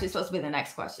 That's actually supposed to be the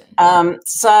next question.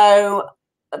 So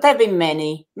there have been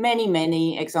many, many,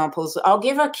 many examples. I'll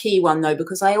give a key one, though,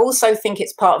 because I also think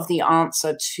it's part of the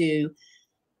answer to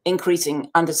increasing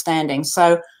understanding.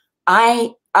 So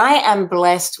I am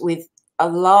blessed with a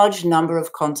large number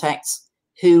of contacts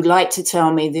who like to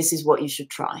tell me this is what you should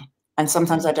try. And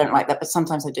sometimes I don't like that, but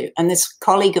sometimes I do. And this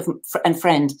colleague and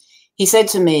friend, he said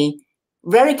to me,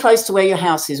 very close to where your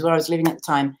house is, where I was living at the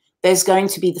time, there's going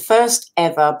to be the first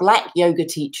ever Black Yoga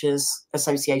Teachers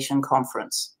Association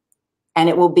conference. And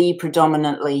it will be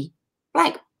predominantly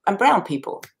Black and brown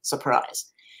people. Surprise.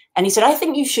 And he said, I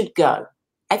think you should go.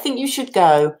 I think you should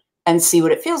go and see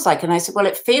what it feels like. And I said, well,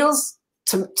 it feels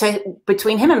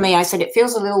between him and me, I said, it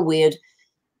feels a little weird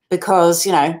because,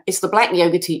 you know, it's the Black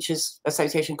Yoga Teachers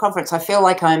Association conference. I feel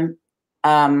like I'm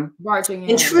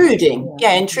intruding.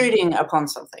 Yeah, intruding upon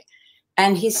something.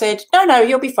 And he said, no,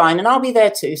 you'll be fine. And I'll be there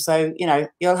too. So, you know,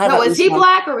 you'll have. No, was he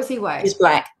Black or was he white? He's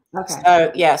Black. Okay.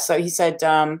 So, yeah. So he said,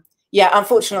 yeah,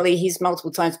 unfortunately, he's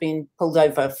multiple times been pulled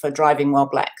over for driving while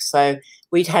Black. So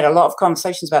we'd had a lot of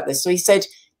conversations about this. So he said,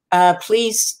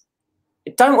 please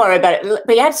don't worry about it.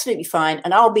 Be absolutely fine.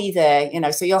 And I'll be there, you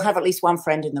know, so you'll have at least one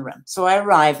friend in the room. So I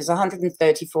arrive, there's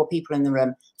 134 people in the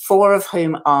room, 4 of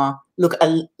whom look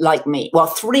like me. Well,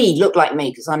 3 look like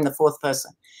me because I'm the 4th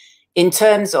person. In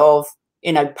terms of,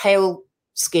 you know, pale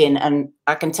skin. And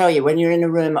I can tell you, when you're in a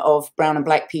room of brown and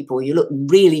Black people, you look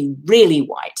really, really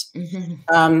white.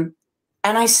 Mm-hmm.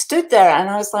 And I stood there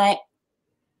and I was like,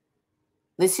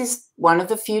 this is one of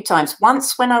the few times.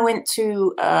 Once when I went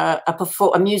to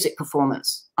a music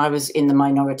performance, I was in the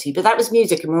minority, but that was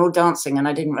music and we were all dancing and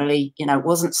I didn't really, you know,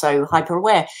 wasn't so hyper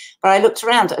aware. But I looked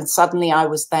around and suddenly I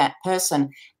was that person.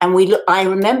 And I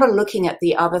remember looking at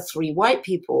the other 3 white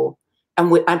people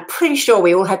and I'm pretty sure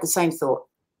we all had the same thought.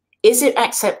 Is it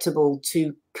acceptable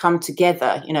to come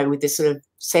together, you know, with this sort of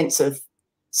sense of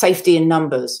safety in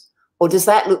numbers? Or does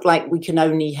that look like we can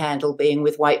only handle being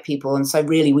with white people? And so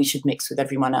really we should mix with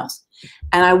everyone else.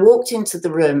 And I walked into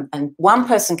the room and one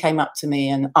person came up to me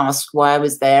and asked why I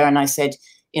was there. And I said,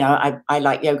 you know, I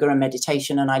like yoga and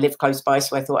meditation and I live close by.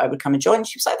 So I thought I would come and join.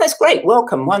 She was like, that's great.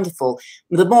 Welcome. Wonderful.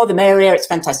 The more the merrier. It's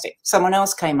fantastic. Someone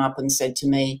else came up and said to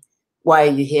me, why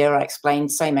are you here? I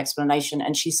explained, same explanation.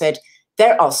 And she said,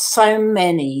 there are so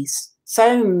many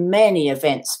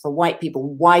events for white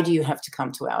people. Why do you have to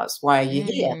come to ours? Why are you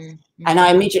here? Mm-hmm. And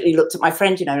I immediately looked at my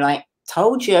friend, you know, like,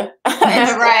 told you.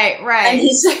 Right. And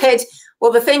he said,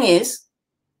 well, the thing is,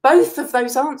 both of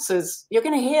those answers, you're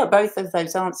going to hear both of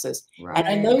those answers. Right. And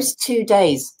in those 2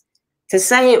 days, to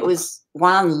say it was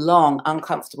one long,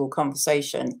 uncomfortable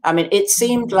conversation, I mean, it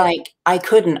seemed like I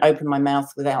couldn't open my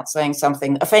mouth without saying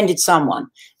something offended someone,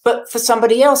 but for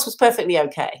somebody else was perfectly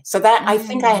okay. So that I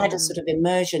think I had a sort of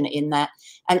immersion in that.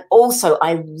 And also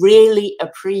I really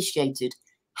appreciated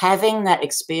having that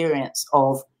experience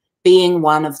of being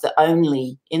one of the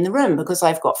only in the room, because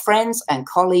I've got friends and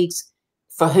colleagues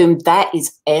for whom that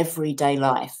is everyday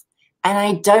life. And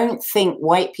I don't think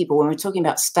white people, when we're talking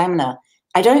about stamina,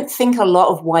 I don't think a lot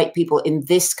of white people in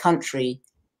this country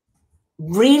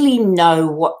really know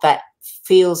what that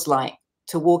feels like,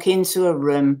 to walk into a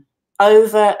room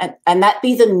over and that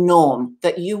be the norm,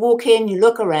 that you walk in, you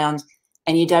look around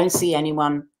and you don't see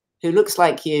anyone who looks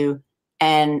like you.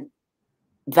 And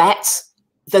that's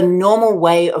the normal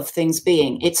way of things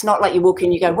being. It's not like you walk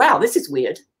in, you go, wow, this is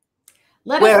weird.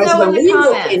 Let us know in the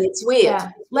comments. It's weird.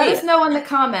 Yeah. Let us know in the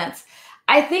comments.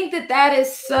 I think that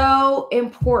is so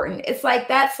important. It's like,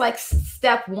 that's like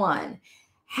step one.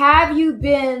 Have you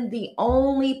been the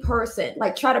only person?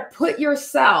 Like, try to put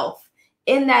yourself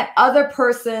in that other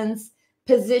person's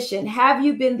position. Have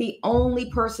you been the only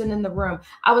person in the room?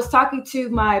 I was talking to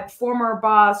my former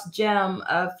boss, Jim,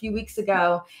 a few weeks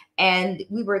ago, and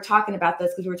we were talking about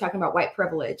this because we were talking about white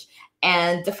privilege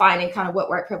and defining kind of what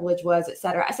white privilege was, et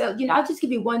cetera. I said, I'll just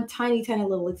give you one tiny, tiny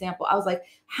little example. I was like,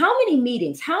 how many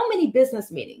meetings, how many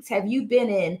business meetings have you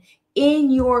been in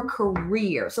your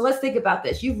career? So let's think about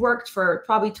this. You've worked for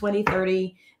probably 20,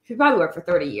 30, you probably worked for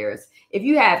 30 years. If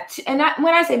you have,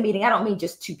 when I say meeting, I don't mean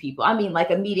just 2 people. I mean like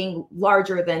a meeting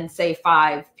larger than, say,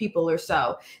 5 people or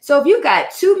so. So if you've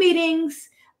got 2 meetings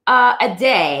a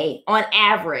day on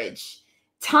average,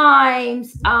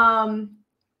 times, I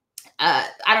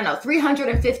don't know,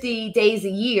 350 days a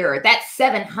year, that's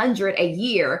 700 a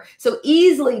year. So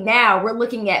easily now we're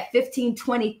looking at 15,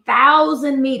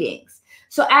 20,000 meetings.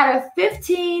 So out of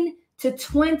 15 to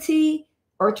 20,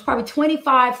 or probably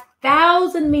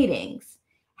 25,000 meetings,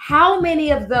 how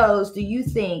many of those do you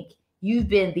think you've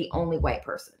been the only white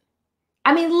person?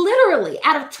 I mean, literally,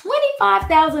 out of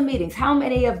 25,000 meetings, how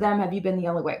many of them have you been the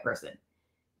only white person?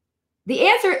 The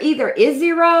answer either is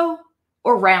 0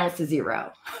 or rounds to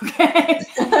 0. Okay.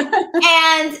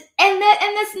 and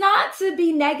that's not to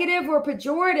be negative or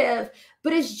pejorative,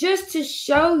 but it's just to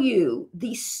show you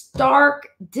the stark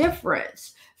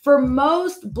difference. For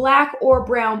most Black or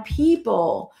brown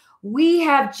people, we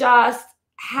have just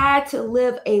had to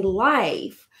live a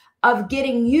life of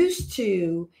getting used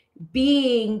to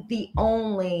being the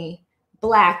only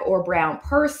Black or brown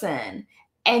person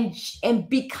and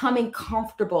becoming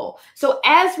comfortable. So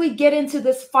as we get into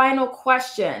this final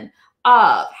question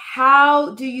of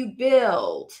how do you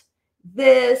build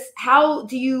this, how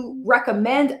do you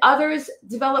recommend others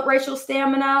develop racial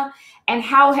stamina, and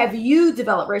how have you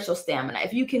developed racial stamina?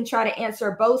 If you can try to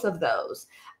answer both of those.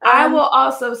 I will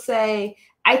also say,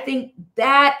 I think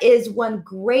that is one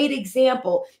great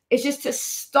example, is just to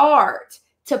start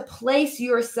to place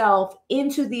yourself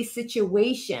into these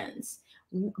situations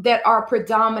that are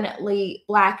predominantly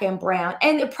Black and brown.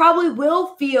 And it probably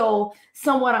will feel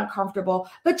somewhat uncomfortable,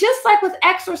 but just like with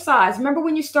exercise, remember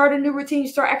when you start a new routine, you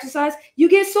start exercise, you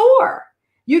get sore.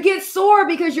 You get sore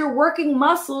because you're working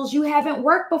muscles you haven't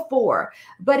worked before.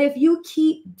 But if you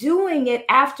keep doing it,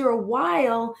 after a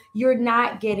while, you're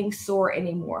not getting sore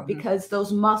anymore because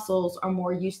those muscles are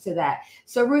more used to that.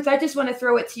 So Ruth, I just want to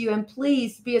throw it to you, and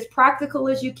please be as practical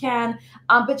as you can,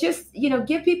 but just,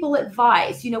 give people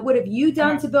advice. What have you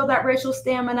done to build that racial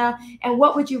stamina, and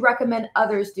what would you recommend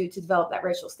others do to develop that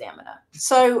racial stamina?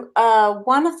 So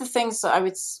one of the things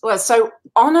that so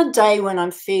on a day when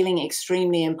I'm feeling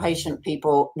extremely impatient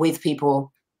with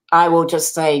people, I will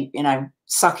just say,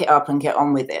 suck it up and get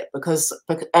on with it,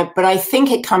 but I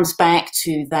think it comes back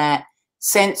to that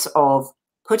sense of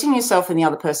putting yourself in the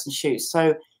other person's shoes.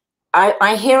 So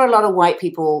I hear a lot of white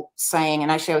people saying,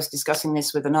 and actually I was discussing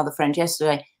this with another friend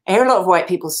yesterday, I hear a lot of white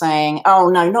people saying, oh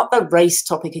no, not the race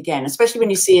topic again, especially when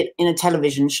you see it in a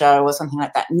television show or something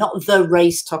like that, not the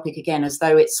race topic again, as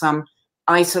though it's some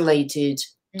isolated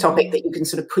topic that you can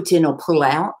sort of put in or pull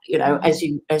out, as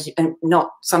you, and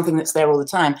not something that's there all the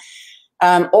time.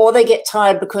 Or they get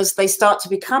tired because they start to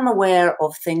become aware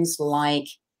of things like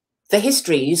the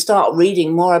history. You start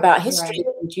reading more about history,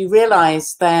 and you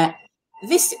realize that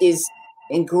this is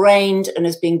ingrained and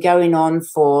has been going on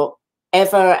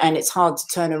forever, and it's hard to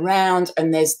turn around.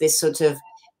 And there's this sort of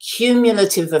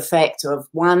cumulative effect of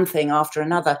one thing after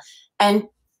another. And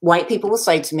white people will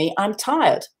say to me, I'm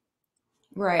tired.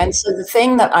 Right. And so the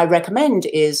thing that I recommend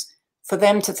is for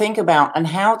them to think about, and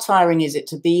how tiring is it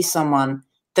to be someone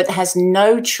that has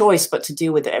no choice but to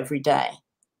deal with it every day?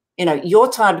 You're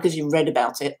tired because you read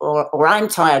about it, or I'm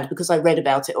tired because I read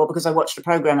about it, or because I watched a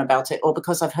program about it, or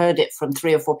because I've heard it from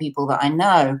 3 or 4 people that I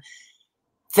know.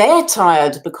 They're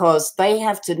tired because they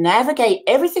have to navigate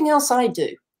everything else I do,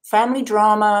 family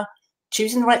drama,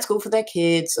 choosing the right school for their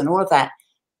kids and all of that,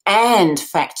 and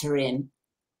factor in,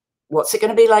 what's it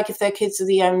going to be like if their kids are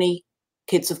the only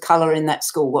kids of color in that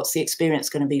school? What's the experience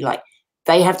going to be like?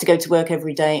 They have to go to work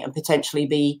every day and potentially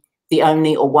be the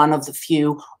only or one of the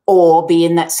few, or be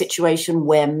in that situation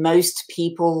where most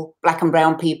people, Black and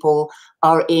brown people,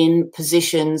 are in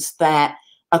positions that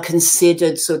are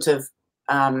considered sort of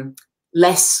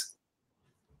less,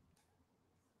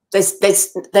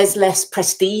 there's less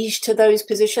prestige to those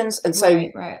positions. And so,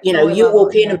 you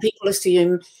walk in and people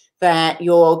assume that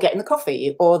you're getting the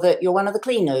coffee, or that you're one of the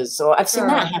cleaners, or I've seen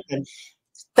that happen.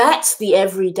 that's the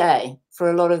everyday for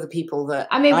a lot of the people that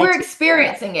I mean, we're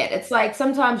experiencing it. It's like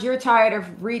sometimes you're tired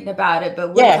of reading about it,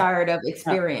 but we're tired of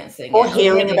experiencing or it,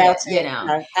 hearing about it, you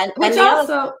know. And Which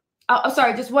also,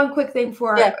 sorry, just one quick thing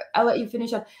before I let you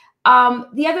finish up.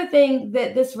 The other thing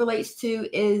that this relates to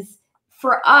is,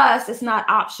 for us, it's not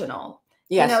optional.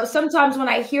 Yes. You know, sometimes when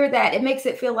I hear that, it makes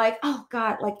it feel like, oh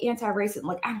God, like anti-racist,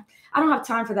 like I don't have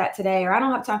time for that today, or I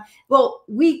don't have time. Well,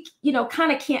 we, you know,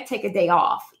 kind of can't take a day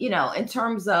off, you know, in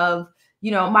terms of, you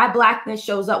know, my Blackness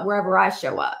shows up wherever I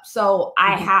show up. So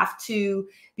I have to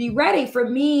be ready. For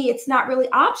me, it's not really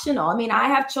optional. I mean, I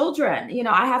have children, you know,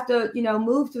 I have to, you know,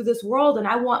 move through this world, and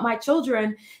I want my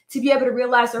children to be able to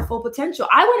realize their full potential.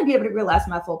 I want to be able to realize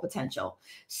my full potential.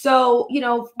 So, you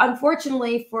know,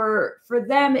 unfortunately for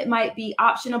them, it might be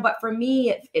optional, but for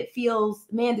me, it feels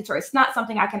mandatory. It's not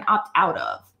something I can opt out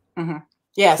of.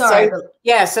 Yeah. Sorry.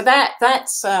 So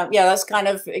that's kind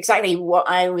of exactly what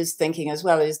I was thinking as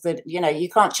well, is that, you know, you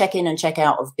can't check in and check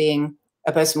out of being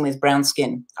a person with brown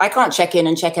skin. I can't check in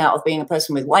and check out of being a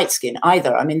person with white skin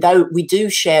either. I mean, though we do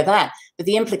share that, but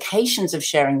the implications of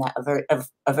sharing that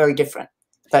are very different.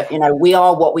 But, you know, we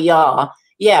are what we are.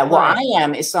 Yeah. What I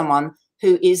am is someone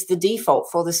who is the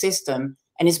default for the system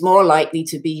and is more likely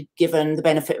to be given the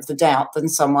benefit of the doubt than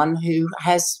someone who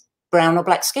has brown or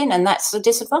black skin. And that's a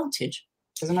disadvantage.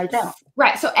 There's no doubt.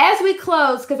 Right. So as we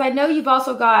close, because I know you've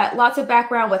also got lots of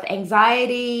background with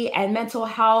anxiety and mental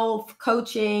health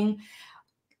coaching.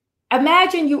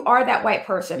 Imagine you are that white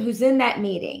person who's in that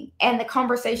meeting and the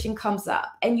conversation comes up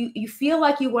and you feel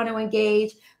like you want to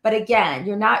engage, but again,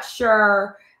 you're not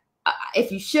sure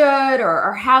if you should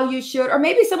or how you should, or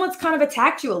maybe someone's kind of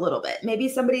attacked you a little bit. Maybe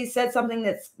somebody said something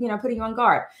that's, you know, putting you on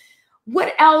guard.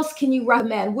 What else can you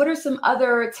recommend? What are some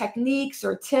other techniques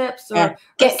or tips or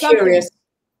get curious?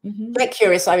 Get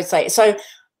curious, I would say. So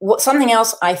something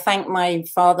else I thank my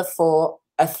father for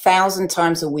 1,000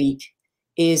 times a week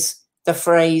is the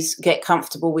phrase, get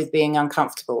comfortable with being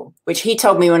uncomfortable, which he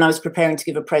told me when I was preparing to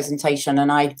give a presentation.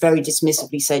 And I very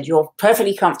dismissively said, you're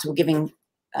perfectly comfortable giving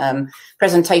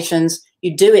presentations.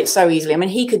 You do it so easily. I mean,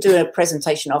 he could do a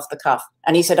presentation off the cuff.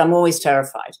 And he said, I'm always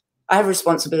terrified. I have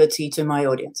responsibility to my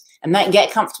audience. And that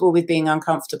get comfortable with being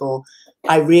uncomfortable,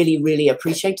 I really, really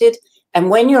appreciated. And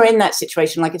when you're in that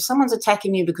situation, like if someone's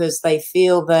attacking you because they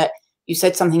feel that you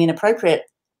said something inappropriate,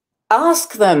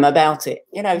 ask them about it.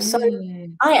 You know, so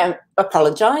I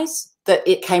apologize that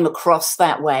it came across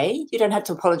that way. You don't have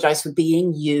to apologize for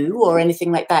being you or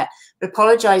anything like that. But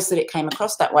apologize that it came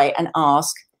across that way and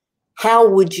ask, how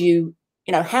would you,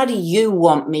 you know, how do you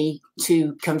want me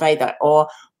to convey that? Or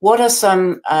what's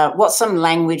some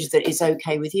language that is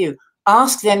okay with you?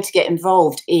 Ask them to get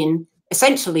involved in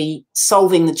essentially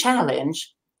solving the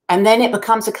challenge, and then it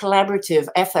becomes a collaborative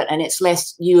effort, and it's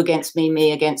less you against me,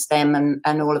 me against them,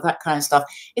 and all of that kind of stuff.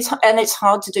 It's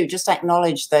hard to do. Just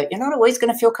acknowledge that you're not always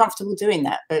going to feel comfortable doing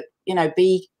that, but you know,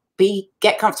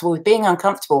 get comfortable with being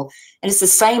uncomfortable. And it's the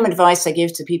same advice I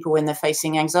give to people when they're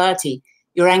facing anxiety.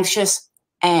 You're anxious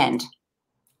and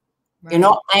you're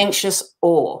not anxious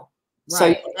or. So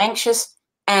you're anxious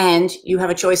and you have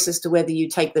a choice as to whether you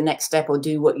take the next step or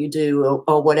do what you do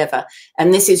or whatever.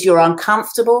 And this is you're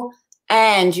uncomfortable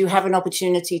and you have an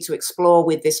opportunity to explore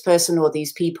with this person or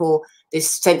these people this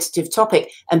sensitive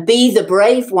topic, and be the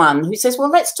brave one who says, well,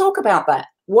 let's talk about that.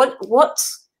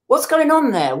 What's going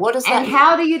on there? What is that? And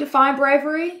how do you define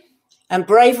bravery? And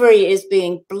bravery is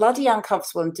being bloody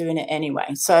uncomfortable and doing it anyway.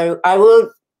 So I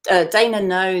will, Dana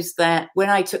knows that when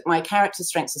I took my character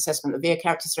strengths assessment, the VIA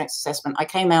character strengths assessment, I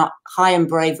came out high in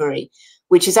bravery,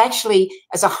 which is actually,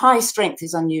 as a high strength,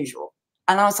 is unusual.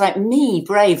 And I was like, me,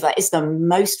 brave, that is the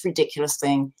most ridiculous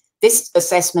thing. This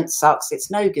assessment sucks.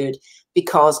 It's no good,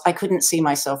 because I couldn't see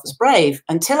myself as brave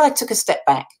until I took a step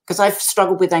back, because I've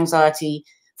struggled with anxiety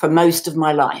for most of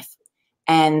my life.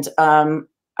 And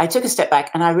I took a step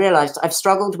back and I realized I've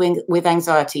struggled with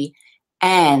anxiety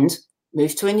and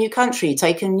moved to a new country,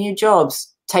 taken new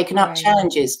jobs, taken up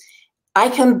challenges. I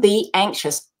can be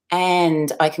anxious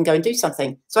and I can go and do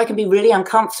something. So I can be really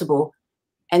uncomfortable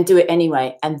and do it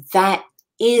anyway. And that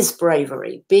is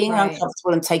bravery. Being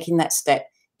uncomfortable and taking that step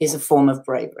is a form of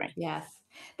bravery. Yes.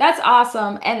 That's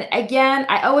awesome. And again,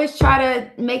 I always try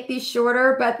to make these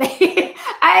shorter, but I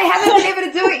haven't been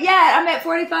able to do it yet. I'm at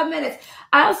 45 minutes.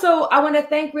 I want to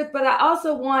thank Ruth, but I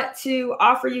also want to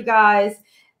offer you guys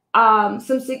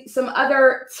some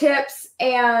other tips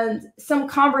and some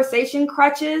conversation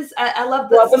crutches. I love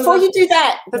that. Well, before you do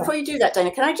that, Dana,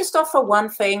 can I just offer one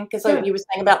thing? Because you were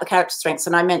saying about the character strengths,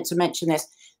 and I meant to mention this.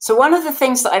 So one of the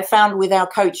things that I found with our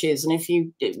coaches, and if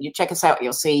you check us out,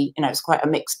 you'll see, it's quite a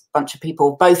mixed bunch of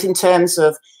people, both in terms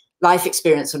of life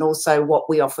experience and also what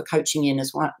we offer coaching in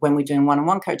as well when we're doing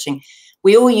one-on-one coaching,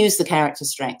 we all use the character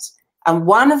strengths. And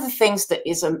one of the things that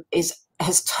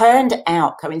has turned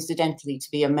out coincidentally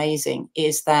to be amazing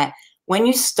is that when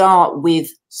you start with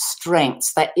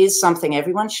strengths, that is something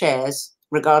everyone shares,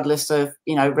 regardless of,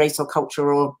 you know, race or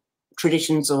culture or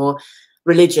traditions or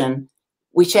religion.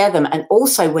 We share them. And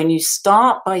also when you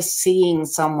start by seeing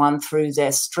someone through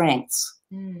their strengths,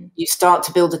 you start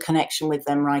to build a connection with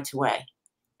them right away.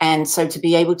 And so to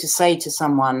be able to say to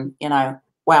someone, you know,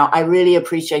 wow, I really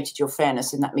appreciated your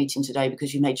fairness in that meeting today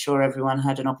because you made sure everyone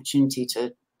had an opportunity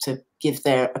to give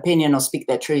their opinion or speak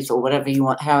their truth or whatever you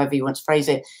want, however you want to phrase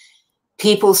it.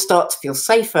 People start to feel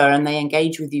safer and they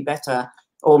engage with you better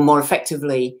or more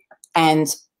effectively. And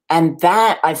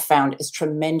that I've found is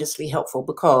tremendously helpful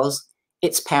because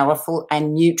it's powerful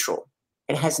and neutral.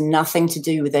 It has nothing to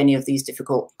do with any of these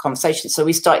difficult conversations. So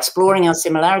we start exploring our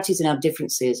similarities and our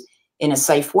differences in a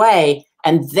safe way.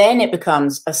 And then it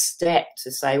becomes a step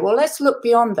to say, well, let's look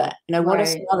beyond that. You know, what are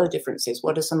some other differences?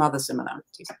 What are some other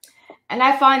similarities? And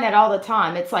I find that all the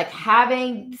time. It's like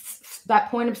having that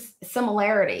point of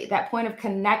similarity, that point of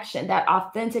connection, that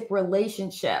authentic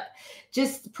relationship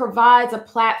just provides a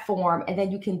platform, and then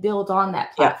you can build on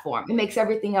that platform. It makes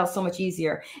everything else so much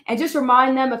easier. And just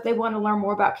remind them, if they want to learn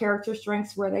more about character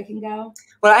strengths, where they can go.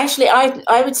 Well, actually,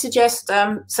 I would suggest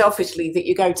selfishly that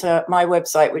you go to my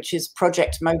website, which is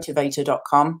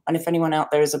projectmotivator.com. And if anyone out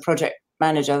there is a project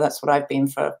manager, that's what I've been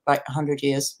for like 100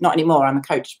 years. Not anymore, I'm a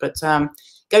coach, but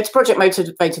go to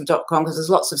projectmotivator.com because there's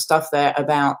lots of stuff there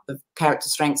about the character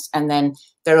strengths. And then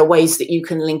there are ways that you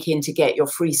can link in to get your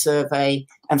free survey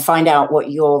and find out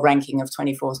what your ranking of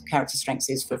 24 character strengths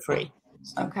is for free.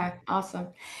 So. Okay, awesome.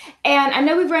 And I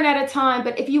know we've run out of time,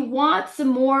 but if you want some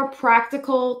more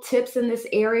practical tips in this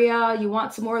area, you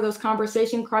want some more of those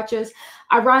conversation crutches,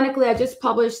 ironically, I just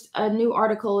published a new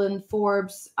article in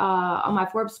Forbes, on my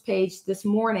Forbes page this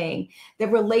morning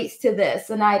that relates to this.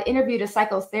 And I interviewed a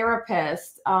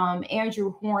psychotherapist,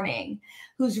 Andrew Horning,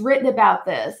 who's written about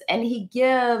this. And he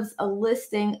gives a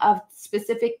listing of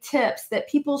specific tips that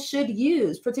people should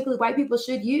use, particularly white people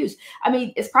should use. I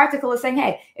mean, it's practical as saying,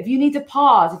 hey, if you need to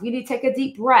pause, if you need to take a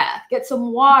deep breath, get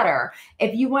some water,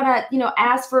 if you want to,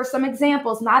 ask for some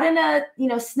examples, not in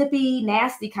a, snippy,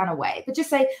 nasty kind of way, but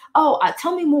just say, oh,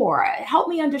 tell me more. Help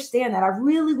me understand that. I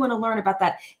really want to learn about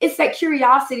that. It's that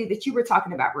curiosity that you were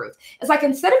talking about, Ruth. It's like,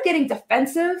 instead of getting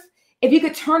defensive, if you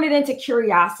could turn it into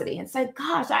curiosity and say,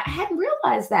 gosh, I hadn't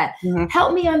realized that. Mm-hmm.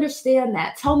 Help me understand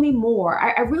that. Tell me more.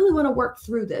 I really want to work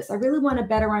through this. I really want to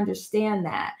better understand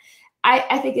that.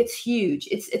 I think it's huge.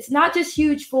 It's not just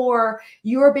huge for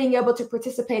your being able to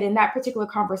participate in that particular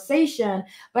conversation,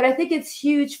 but I think it's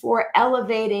huge for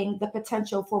elevating the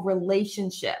potential for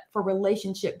relationship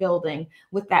building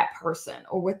with that person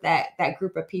or with that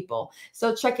group of people.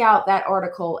 So check out that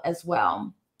article as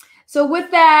well. So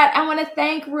with that, I want to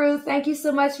thank Ruth. Thank you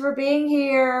so much for being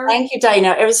here. Thank you,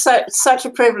 Dana. It was such a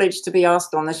privilege to be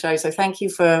asked on the show. So thank you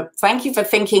for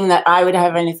thinking that I would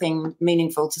have anything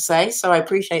meaningful to say. So I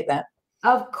appreciate that.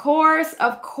 Of course.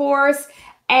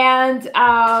 And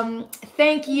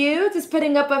thank you. Just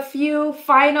putting up a few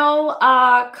final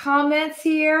comments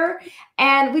here.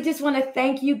 And we just want to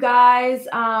thank you guys,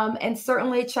 and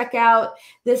certainly check out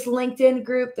this LinkedIn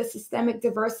group, the Systemic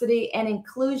Diversity and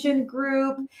Inclusion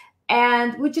group.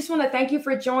 And we just want to thank you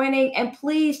for joining. And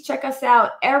please check us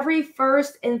out every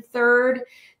first and third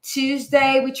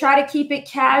Tuesday. We try to keep it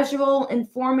casual,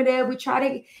 informative. We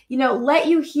try to, let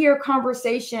you hear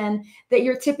conversation that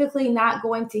you're typically not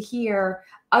going to hear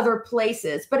other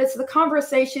places, but it's the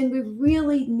conversation we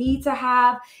really need to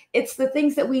have. It's the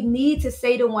things that we need to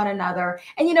say to one another.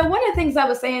 And, one of the things I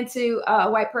was saying to a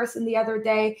white person the other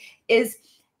day is,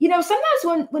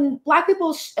 sometimes when Black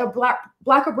people,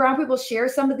 Black or brown people share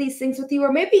some of these things with you,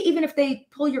 or maybe even if they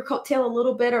pull your coattail a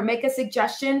little bit or make a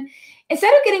suggestion,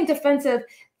 instead of getting defensive,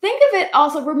 think of it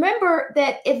also. Remember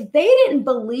that if they didn't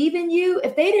believe in you,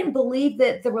 if they didn't believe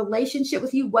that the relationship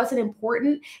with you wasn't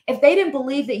important, if they didn't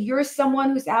believe that you're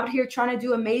someone who's out here trying to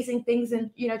do amazing things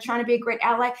and, trying to be a great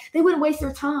ally, they wouldn't waste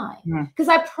their time. Because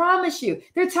I promise you,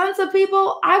 there are tons of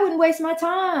people, I wouldn't waste my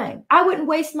time. I wouldn't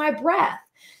waste my breath.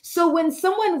 So when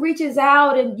someone reaches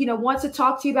out and, wants to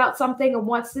talk to you about something or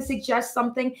wants to suggest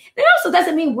something, that also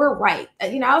doesn't mean we're right.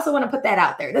 I also want to put that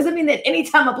out there. It doesn't mean that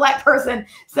anytime a Black person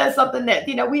says something that,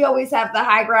 we always have the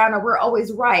high ground or we're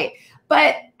always right.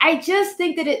 But I just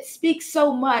think that it speaks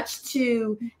so much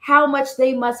to how much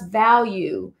they must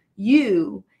value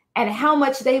you and how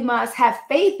much they must have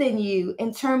faith in you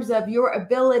in terms of your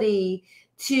ability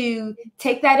to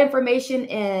take that information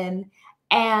in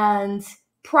and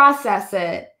process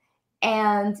it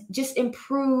and just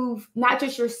improve not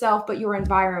just yourself, but your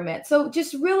environment. So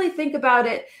just really think about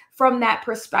it from that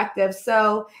perspective.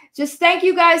 So just thank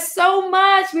you guys so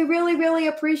much. We really, really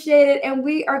appreciate it. And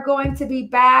we are going to be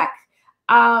back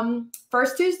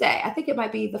first Tuesday. I think it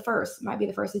might be the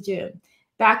 1st of June.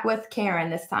 Back with Karen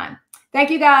this time. Thank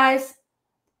you guys.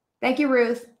 Thank you,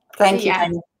 Ruth. Thank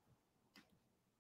you.